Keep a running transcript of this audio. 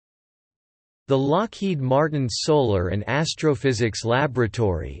The Lockheed-Martin Solar and Astrophysics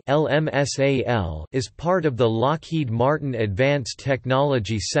Laboratory (LMSAL) is part of the Lockheed-Martin Advanced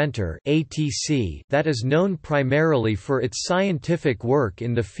Technology Center (ATC) that is known primarily for its scientific work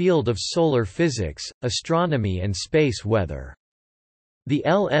in the field of solar physics, astronomy and space weather. The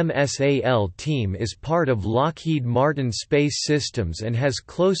LMSAL team is part of Lockheed Martin Space Systems and has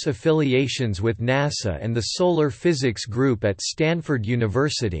close affiliations with NASA and the Solar Physics Group at Stanford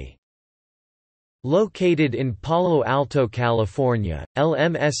University. Located in Palo Alto, California,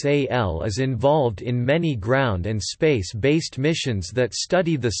 LMSAL is involved in many ground and space-based missions that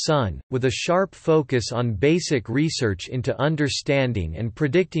study the Sun, with a sharp focus on basic research into understanding and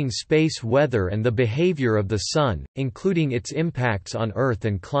predicting space weather and the behavior of the Sun, including its impacts on Earth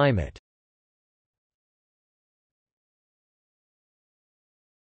and climate.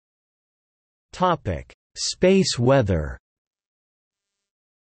 Space weather.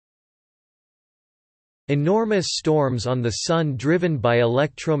 Enormous storms on the Sun driven by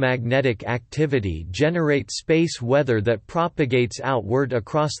electromagnetic activity generate space weather that propagates outward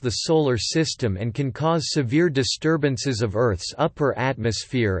across the Solar System and can cause severe disturbances of Earth's upper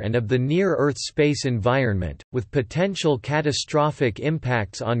atmosphere and of the near-Earth space environment, with potential catastrophic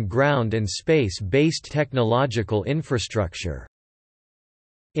impacts on ground and space-based technological infrastructure.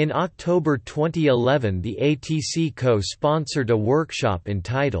 In October 2011, the ATC co-sponsored a workshop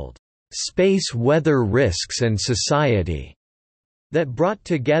entitled, "Space Weather Risks and Society", that brought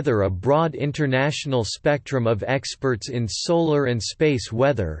together a broad international spectrum of experts in solar and space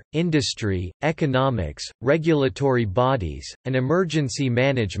weather, industry, economics, regulatory bodies, and emergency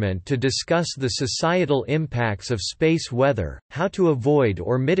management to discuss the societal impacts of space weather, how to avoid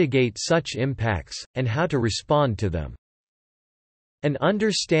or mitigate such impacts, and how to respond to them. An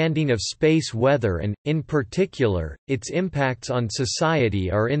understanding of space weather and, in particular, its impacts on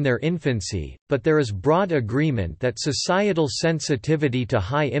society are in their infancy, but there is broad agreement that societal sensitivity to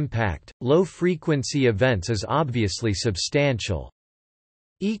high-impact, low-frequency events is obviously substantial.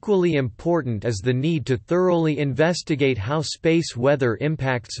 Equally important is the need to thoroughly investigate how space weather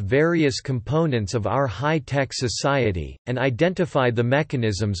impacts various components of our high-tech society, and identify the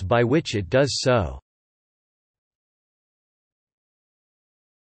mechanisms by which it does so.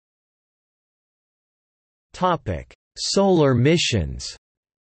 Solar missions.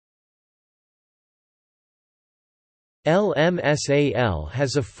 LMSAL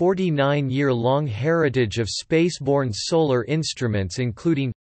has a 49-year-long heritage of spaceborne solar instruments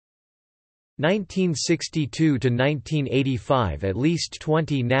including 1962 to 1985 at least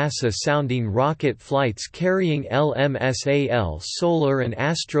 20 NASA-sounding rocket flights carrying LMSAL solar and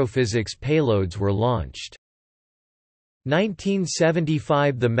astrophysics payloads were launched.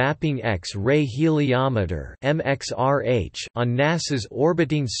 1975 The Mapping X-ray Heliometer (MXRH) on NASA's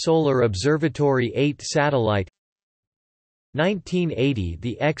orbiting Solar Observatory 8 satellite. 1980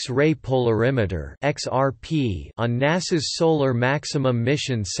 The X-ray Polarimeter (XRP) on NASA's Solar Maximum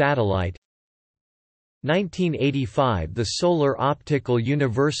Mission satellite. 1985 The Solar Optical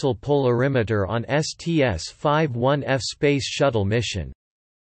Universal Polarimeter on STS-51F Space Shuttle mission.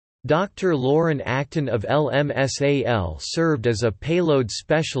 Dr. Lauren Acton of LMSAL served as a payload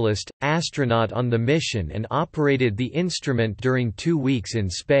specialist, astronaut on the mission and operated the instrument during 2 weeks in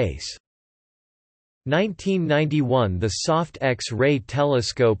space. 1991 The Soft X-ray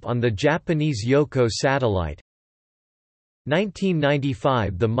Telescope on the Japanese Yohkoh satellite.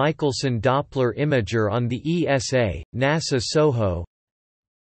 1995 The Michelson Doppler Imager on the ESA, NASA SOHO.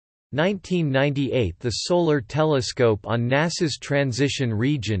 1998 The Solar Telescope on NASA's Transition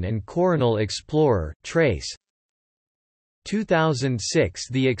Region and Coronal Explorer (TRACE). 2006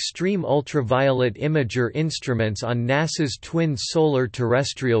 The Extreme Ultraviolet Imager instruments on NASA's Twin Solar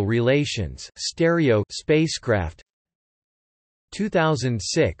Terrestrial Relations (STEREO) spacecraft.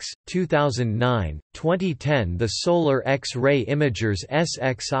 2006, 2009, 2010 The Solar X-ray Imagers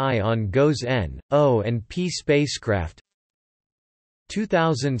SXI on GOES-N, O and P spacecraft.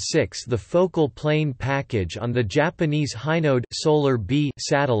 2006 The Focal Plane Package on the Japanese Hinode Solar B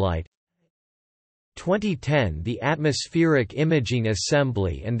satellite. 2010 The Atmospheric Imaging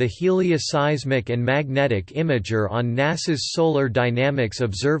Assembly and the Helioseismic and Magnetic Imager on NASA's Solar Dynamics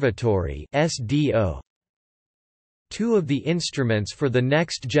Observatory (SDO). Two of the instruments for the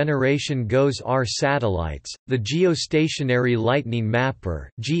next-generation GOES-R satellites, the Geostationary Lightning Mapper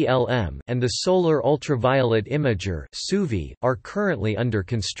 (GLM) and the Solar Ultraviolet Imager (SUVI), are currently under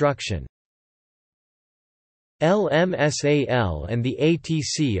construction. LMSAL and the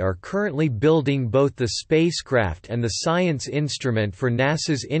ATC are currently building both the spacecraft and the science instrument for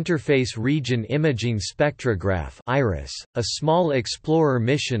NASA's Interface Region Imaging Spectrograph (IRIS), a small explorer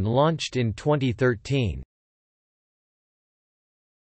mission launched in 2013.